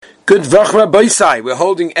Good Vach Rabbi Sai. We're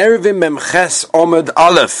holding Eiruvin Memches Omid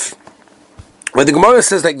Aleph, where the Gemara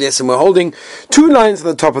says like this, and we're holding two lines at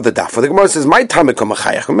the top of the daf. Where the Gemara says, "My tamikum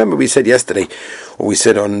achayach." Remember, we said yesterday, or we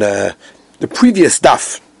said on the previous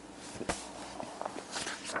daf,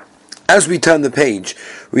 as we turn the page,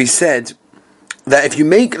 we said that if you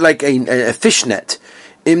make like a fishnet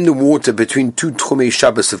in the water between two Tchumei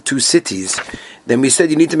Shabbos of two cities, then we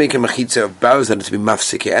said you need to make a mechitza of bowser to be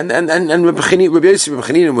mafsik. And Rabbi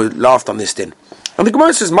Chanina laughed on this din. And the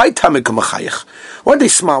Gemara says, "My tamikum achayach." Why they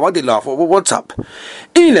smile? Why they laugh? What's up?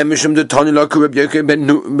 Is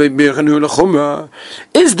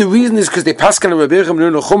the reason is because they paskan Rabbi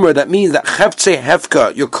Chumra. That means that cheftzei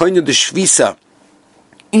hefka, you're kind of the shvisa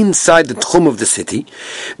inside the tchum of the city.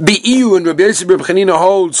 Be'iyu and Rabbi Yosef Rabbi Chanina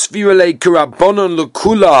holds svirale kirabonon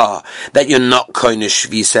lekula, that you're not kind of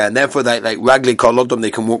shvisa, and therefore that like ragli kolodom they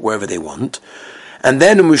can walk wherever they want. And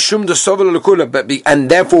then mishum the sovel lekula, and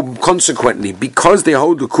therefore consequently because they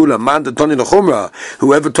hold lekula man the toni lechumra,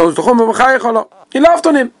 whoever told the chumra machayich, he laughed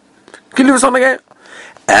on him. Can you do something again?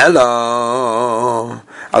 Hello.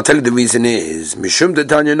 I'll tell you the reason is Mishum the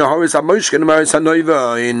Tanya Naharis Amoshkan Maris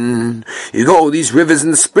Hanoiva. You got all these rivers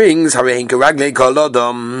and springs, the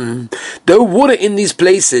water in these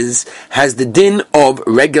places has the din of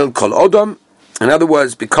regel kol odom. In other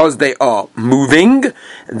words, because they are moving,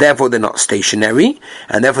 therefore they're not stationary,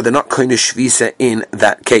 and therefore they're not kind of shvisa in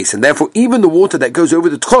that case. And therefore, even the water that goes over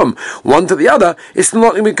the tchum, one to the other, is still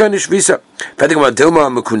not going to be kind of shvisa.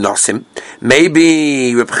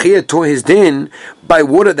 Maybe Reb Chia tore his din by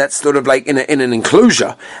water that's sort of like in an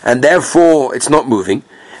enclosure, and therefore it's not moving,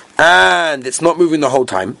 and it's not moving the whole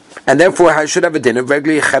time, and therefore I should have a din of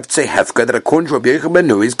regularly cheftzei hefka that according to Rabbi Yochanan ben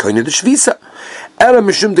Nuri is kind of the shvisa.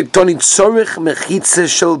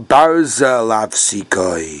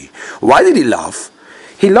 Why did he laugh?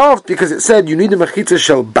 He laughed because it said you need a mechitza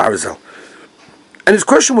shel barzel. And his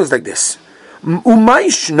question was like this: Why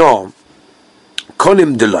is it that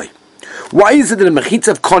a mechitza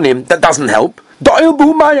of konim that doesn't help?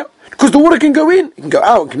 Because the water can go in, it can go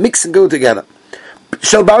out, it can mix and go together.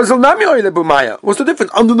 Shel barzel nami oile b'maya. What's the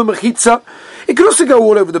difference? Under the mechitza, it could also go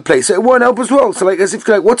all over the place. So it won't help as well. So like as if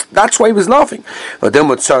like that's why he was laughing.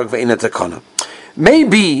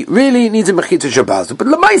 Maybe really it needs a mechitza shel barzel, but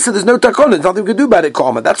lemaisa there's no takona. There's nothing we can do about it.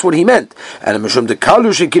 Karma. That's what he meant. And mishum de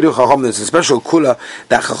kalu shekilu chacham. There's a special kula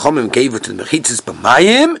that chachamim gave it to the mechitzas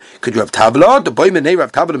b'mayim. Could you have tabla? The boy menei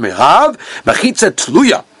have tabla mirav mechitza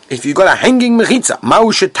tluya. If you got a hanging mechitza,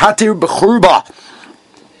 ma'u shetatir b'churba.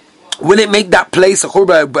 Will it make that place,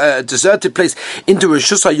 a deserted place, into a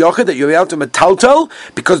shusha yochid that you're able to metaltel?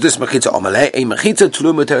 Because this mechitza omaleh, a mechitza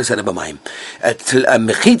tulu muter sed b'mayim. A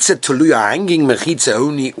mechitza tulu, a hanging mechitza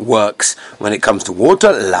only works when it comes to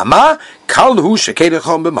water. Lama kalhu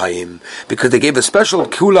shekedechom b'mayim, because they gave a special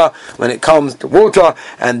kula when it comes to water,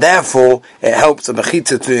 and therefore it helps a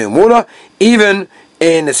mechitza to in water, even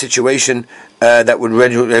in a situation that would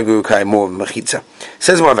require more of a mechitza.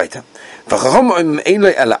 Says more later. Right, only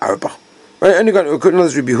got Rabbi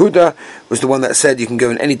Yehuda was the one that said you can go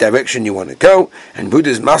in any direction you want to go, and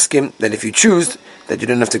Buddha's masking that if you choose that you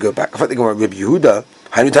don't have to go back. I think about Rabbi Yehuda,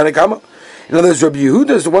 in other words, Rabbi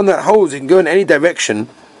Yehuda is the one that holds you can go in any direction.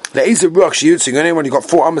 The Ezer Ruach Shiyutzing, anyone you got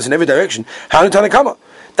 4 amas in every direction.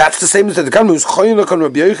 That's the same as the Kama who's Choylak on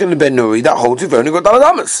Rabbi Yochanan ben Nuri that holds you've only got Dalad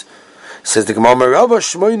amas. Says the Gemara,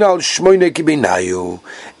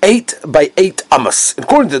 8 by 8 amas.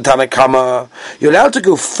 According to the Tanakama, you're allowed to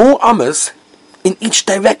go 4 amas in each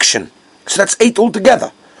direction. So that's 8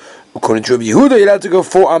 altogether. According to Rabbi Yehuda, you're allowed to go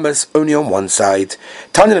 4 amas only on one side.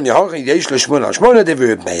 When's the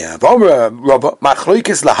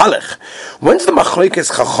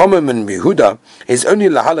machloikes chachomim and Yehuda is only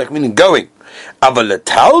lahalech, meaning going. Aber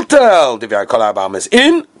letaltel, the kol arba amas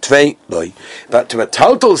in, 2 loy. But to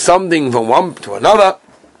metaltel something from one to another,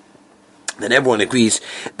 then everyone agrees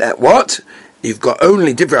that what? You've got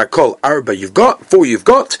only divrei kol arba you've got, 4 you've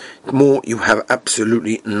got, more you have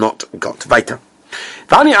absolutely not got. Weiter.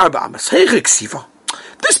 Vani arba amas, heichiksiva.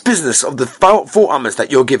 This business of the 4 amas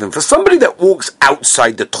that you're given, for somebody that walks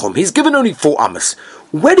outside the tchum, he's given only 4 amas.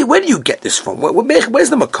 Where do you get this from? Where's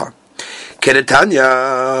the makar?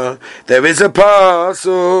 Keretanya, there is a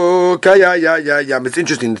pasuk. It's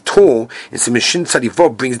interesting. The Torah in Simishin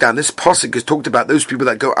Tzadivov brings down this pasuk is talked about those people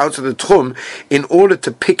that go out of the Tchum in order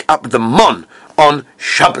to pick up the mon on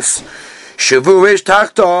Shabbos. Shavuish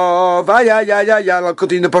tachtov. I'll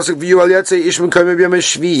continue the pasuk for you. Al yatzei ishman koyim b'yom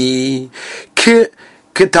shvi. Ke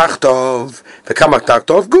tachtov. V'kamak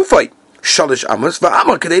tachtov gufay. Shalish Amos,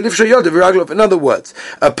 Va'amar Kadei Lifsha Yodav V'Raglov. In other words,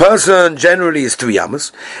 a person generally is 3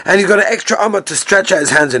 Amos, and he's got an extra Amos to stretch out his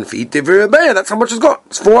hands and feet. That's how much he's got.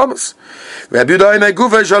 It's 4 Amos. Rabbi Yudai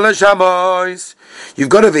Meguva Shalish Amos. You've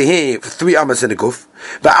got over here 3 Amos in a guf.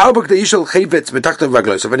 And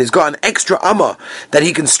he's got an extra Amma that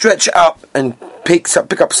he can stretch up and pick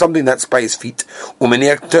up something that's by his feet. My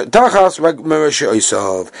now, what's the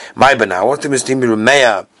Mr.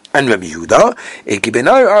 Rumeya and Rabbi Yehuda?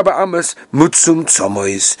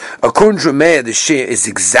 According to Rumeya, the share is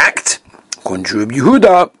exact. According to Rabbi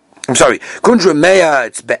Yehuda, I'm sorry, Kundra Meya,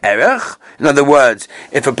 it's be'erech. In other words,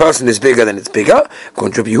 if a person is bigger, then it's bigger.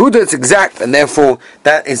 Kundra Yehuda, it's exact, and therefore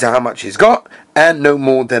that is how much he's got, and no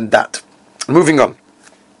more than that. Moving on.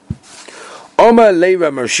 Omar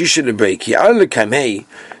Leira Marshisha Lebreiki, Al Kamei,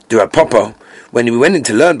 do a papa. When we went in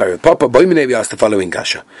to learn by Rav Papa, we asked the following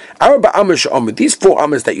kasha. These 4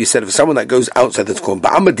 amas that you said of someone that goes outside the tchum,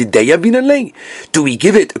 do we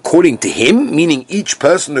give it according to him, meaning each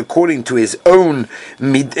person according to his own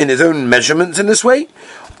in his own measurements in this way?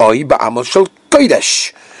 Or do we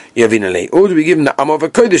give him the amma of a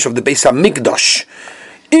kodesh of the Beis HaMikdash?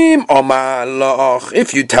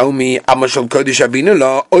 If you tell me amma shel kodesh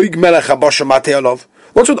avinala, oig melech habasha matealov.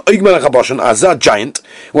 What's with Oig Melech HaBashan, Azad giant?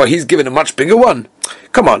 Well, he's given a much bigger one.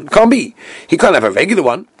 Come on, can't be. He can't have a regular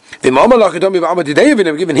one. I've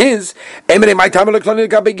given his. So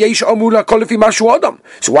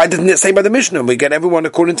why doesn't it say by the Mishnah? We get everyone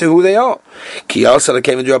according to who they are. Kiyasala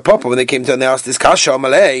came into a papa when they came to and they asked this kasha. If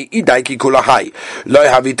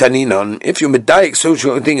you medayik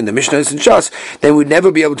social thing in the Mishnah and Shas, then we'd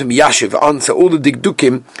never be able to miyashiv, answer all the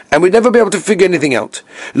digdukim, and we'd never be able to figure anything out.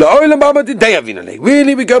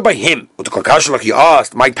 Really, we go by him. Like you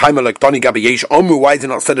asked, why is it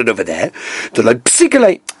not said it over there?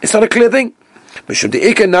 It's not a clear thing. You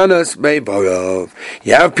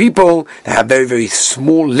have people that have very, very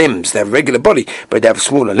small limbs. They have a regular body, but they have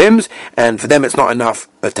smaller limbs, and for them it's not enough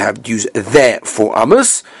to have use their 4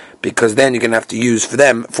 amas, because then you're going to have to use for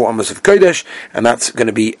them 4 amas of kodesh, and that's going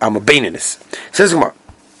to be amma baininus. Says Gemara.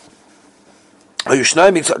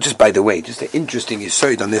 Just by the way, just an interesting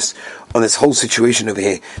yesod on this whole situation over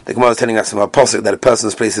here. The Gemara is telling us from our apostle that a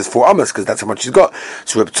person's place is 4 amas because that's how much he's got.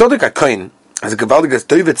 So Reb Tzadok HaKohen, as a Gavaldigas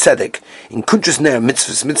David Tzedek, in Kuntres Ner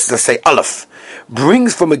mitzvahs say Aleph,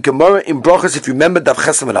 brings from a Gemara in Brachas, if you remember, Daf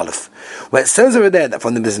Chesam and Aleph, where it says over there that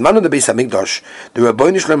from the Mizman of the Beis HaMikdash, the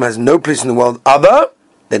Rabbeinu Shalom has no place in the world other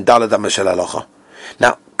than Daled Amos Shel Halacha.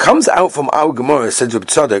 Now, comes out from our Gemara, says Reb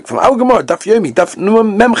Tzadok, from our Gemara, Daf HaYomi, Daf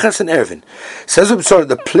Memches and Eiruvin, says Reb Tzadok,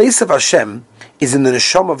 the place of Hashem is in the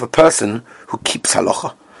neshama of a person who keeps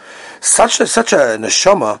halacha. Such a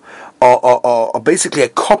neshama, or basically a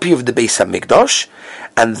copy of the Beis HaMikdash,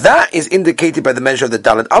 and that is indicated by the measure of the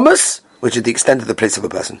Daled Amos, which is the extent of the place of a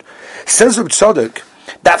person. Says Reb Tzadok,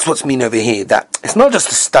 that's what's mean over here, that it's not just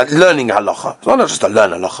to start learning halacha, it's not just to learn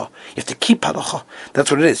halacha, you have to keep halacha, that's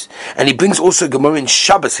what it is. And he brings also a Gemara in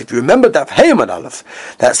Shabbos, if you remember Daf HaYomi Aleph,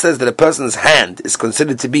 that says that a person's hand is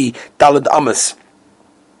considered to be Daled Amos.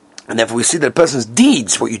 And therefore we see that a person's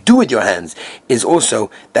deeds, what you do with your hands, is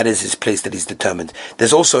also, that is his place that he's determined.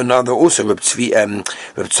 There's also Reb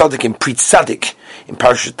Tzadok in Pri Tzadik, in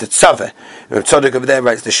Parashat Tetzaveh. Reb Tzadok over there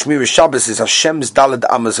writes, the Shmira Shabbos is Hashem's Daled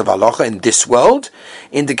Amos of Halacha in this world,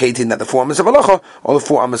 indicating that the 4 Amos of Halacha are the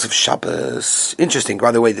 4 Amos of Shabbos. Interesting.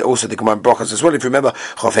 By the way, also the Gemara Brachas as well, if you remember,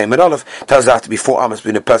 Chof Hei Amud Aleph tells us to be 4 Amos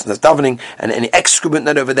between a person that's davening and any excrement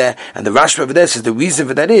that over there, and the Rashba over there says the reason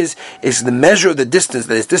for that is the measure of the distance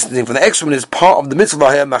that is distancing from the excrement is part of the mitzvah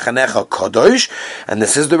Machanecha Kadosh, and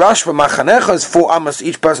this is the Rashba. Machanecha is 4 Amos,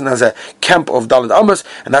 each person has a camp of Daled Amos,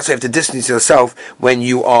 and that's why you have to distance yourself when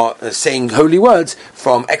you are saying holy words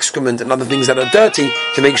from excrement and other things that are dirty,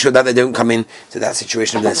 to make sure that they don't come in to that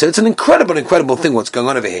situation there. So it's an incredible thing what's going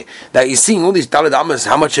on over here, that you're seeing all these Daled Amos,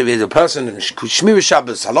 how much of it is a person, and Shmir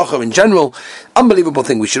Shabbos, halacha in general. Unbelievable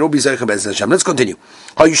thing. We should all be Zeicha Be'ez Hashem. Let's continue.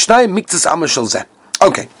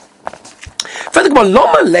 Okay. Why do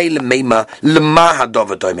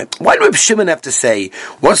Reb Shimon have to say,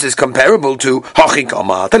 what's this comparable to Hachik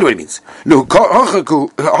Amma? Tell you what it means.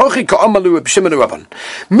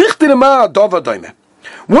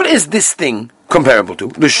 What is this thing comparable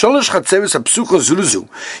to?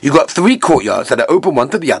 You got 3 courtyards that are open one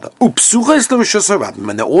to the other. And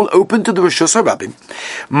they're all open to the Rishus HaRabim.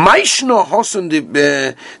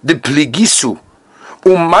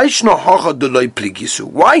 Why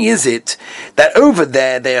is it that over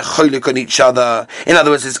there they are cholik on each other? In other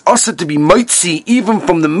words, it's also to be moitzi even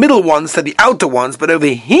from the middle ones to the outer ones, but over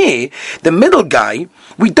here, the middle guy,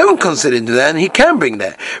 we don't consider into that, and he can bring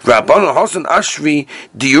there. Rabban Hasan Ashri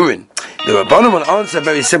Diurin. The Rabbanim will answer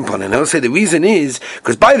very simple, and he'll say the reason is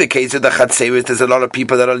because by the case of the Chatzeris, there's a lot of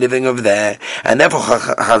people that are living over there, and therefore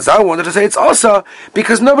Chazal wanted to say it's also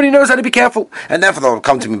because nobody knows how to be careful, and therefore they'll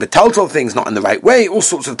come to me betaltal things not in the right way, all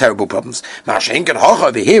sorts of terrible problems. Mashenk and Hocha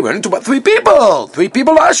over here, we're only talking about 3 people. 3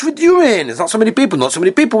 people are Ashrid Yurin. There's not so many people,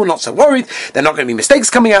 we're not so worried. They're not going to be mistakes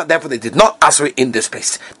coming out, therefore they did not answer it in this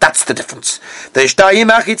place. That's the difference. We said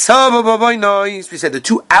the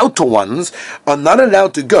 2 outer ones are not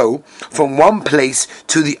allowed to go from one place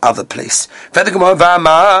to the other place. Since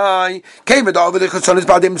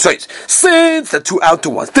the 2 outer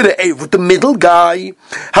ones did it with the middle guy,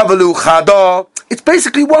 it's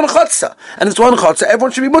basically one chatzah, and it's one chatzah.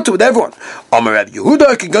 Everyone should be mutter with everyone. Right?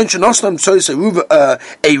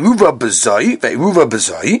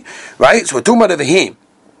 So we're talking about over here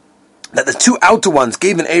that the 2 outer ones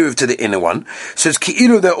gave an eruv to the inner one. So it's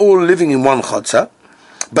ki'ilu they're all living in one chatzah,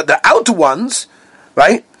 but the outer ones,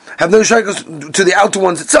 right, have no shaykhs to the outer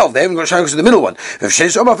ones itself. They haven't got shaykhs to the middle one. They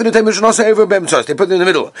put it in the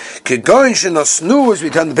middle one. As we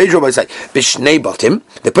turn the page over, I say,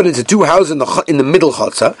 they put it into 2 houses in the middle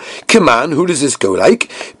chatzah. Kaman, who does this go like?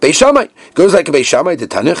 Beis Shammai. Goes like a Beis Shammai, the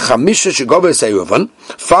Tanya. 5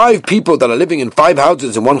 people that are living in 5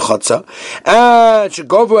 houses in one chatzah. And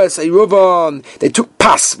they took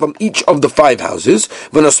pas from each of the 5 houses.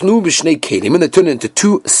 And they turned it into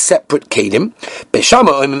 2 separate kelim. Beis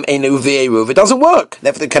Shammai, it doesn't work.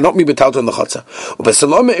 Therefore, they cannot be betaled on the chatzah.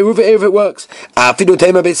 It works.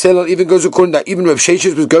 Even goes according to that. Even Rav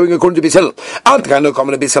Sheshes was going according to Beis Hillel.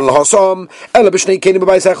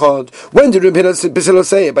 When did Rav Hillel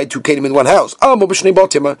say it? By 2 kelim in one house?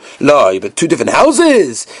 No, but 2 different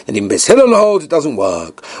houses. And even Beis Hillel holds it doesn't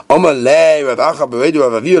work. Rav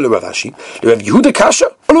Yehuda kasha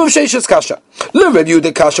or Rav Sheshes kasha? Rav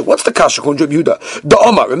Yehuda kasha. What's the kasha according to Rav Yehuda? The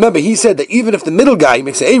Omar. Remember, he said that even if the middle guy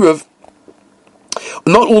makes an Eruv,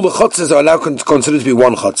 not all the chotzahs are allowed considered to be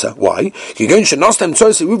one chotzah. Why?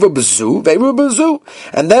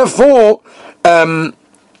 And therefore,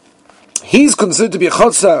 he's considered to be a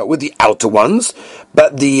chotzah with the outer ones,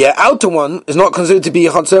 but the outer one is not considered to be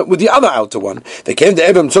a chotzah with the other outer one. They came to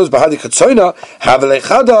Evam Tzos Bahadi Chatzoina,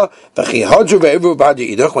 Havelechada, Vachihadru Ve'evu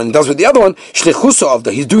Bahadi Idach. When he does with the other one, Shlichusa of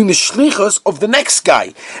the, he's doing the shlichus of the next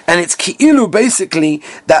guy, and it's ki'ilu basically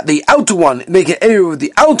that the outer one make an area with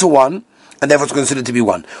the outer one, and therefore it's considered to be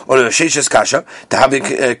one. Or Sheshes Kasha, to have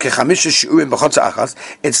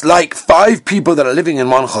it's like 5 people that are living in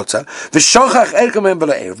one chotza.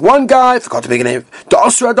 One guy forgot to make an eruv.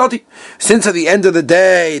 Since at the end of the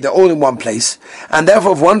day they're all in one place, and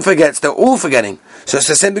therefore if one forgets, they're all forgetting. So it's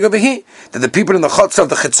the same thing over here, that the people in the chotza of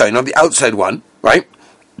the chitzayin, of the outside one, right,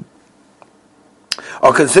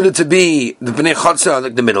 are considered to be the bnei chotza,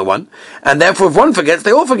 like the middle one, and therefore if one forgets,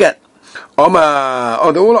 they all forget. They're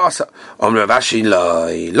all asa. Rav Ashi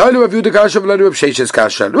Loi Rav Yehuda kasha, Rav Sheshes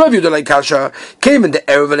kasha. Rav Yehuda like kasha came in the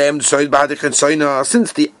eruv so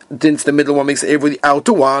since the middle one makes the eruv with the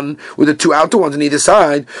outer one, with the 2 outer ones on either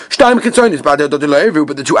side. Shtaim ketzoinos but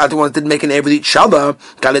the 2 outer ones didn't make an eruv with each other.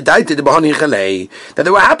 That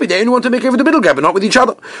they were happy. They only want to make eruv with the middle guy, but not with each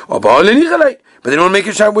other. But they don't make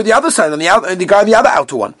it shine with the other side, on the guy on the other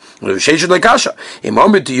outer one. If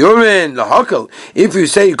you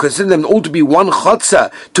say you consider them all to be one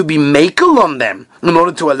chatzah, to be makel on them, in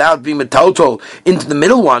order to allow it to be metaltol into the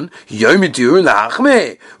middle one, when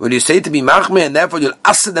you say to be machmeh, and therefore you'll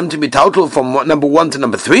ask them to be metaltol from number 1 to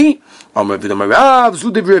number 3,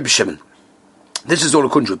 this is all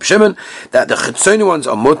according to Reb Shimon, that the chitzoni ones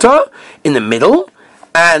are mutter in the middle,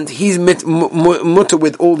 and he's mutter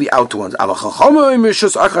with all the outer ones. That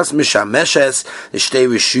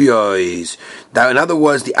in other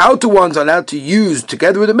words, the outer ones are allowed to use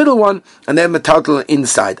together with the middle one, and then metaltal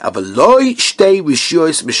inside.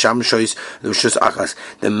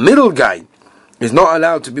 The middle guy is not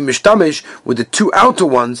allowed to be mishtamish with the 2 outer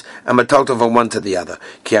ones and metaltal from one to the other.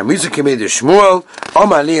 As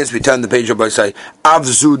we turn the page up, I say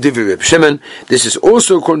Avzu Divi Reb Shimon. This is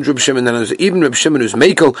also according to Reb Shimon, and even Reb Shimon who's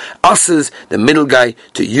makel asks the middle guy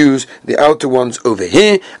to use the outer ones over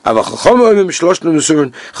here. That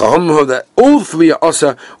all 3 are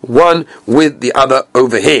asa, one with the other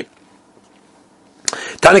over here.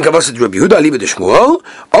 What's a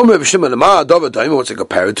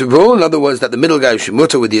comparative rule? In other words, that the middle guy should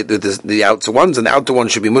mutter with the outer ones, and the outer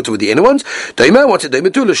ones should be mutter with the inner ones. What's it? 3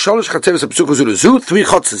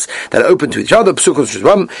 chotzes that are open to each other. If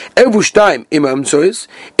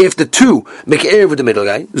the 2 make an area with the middle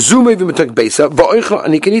guy,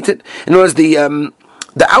 and he can eat it. In other words,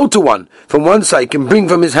 the outer one from one side can bring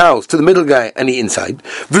from his house to the middle guy and eat inside.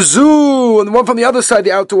 V'zu, and the one from the other side,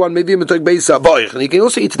 the outer one, maybe and he can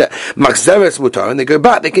also eat that. Machzeres mutar, and they go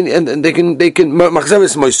back. They can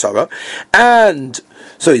machzeres moisara, and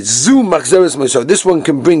so zu machzeres moisara. This one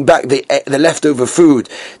can bring back the leftover food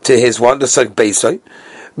to his one, the like beisai.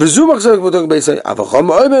 All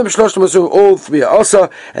three are also,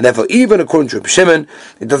 and therefore even according to Reb Shimon,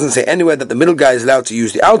 it doesn't say anywhere that the middle guy is allowed to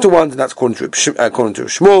use the outer ones, and that's according to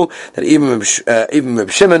Shmuel, that even Reb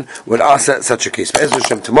Shimon would ask such a case.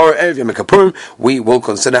 Tomorrow, Erev Yom Kippurim, we will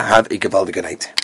consider have a Gevaldige night.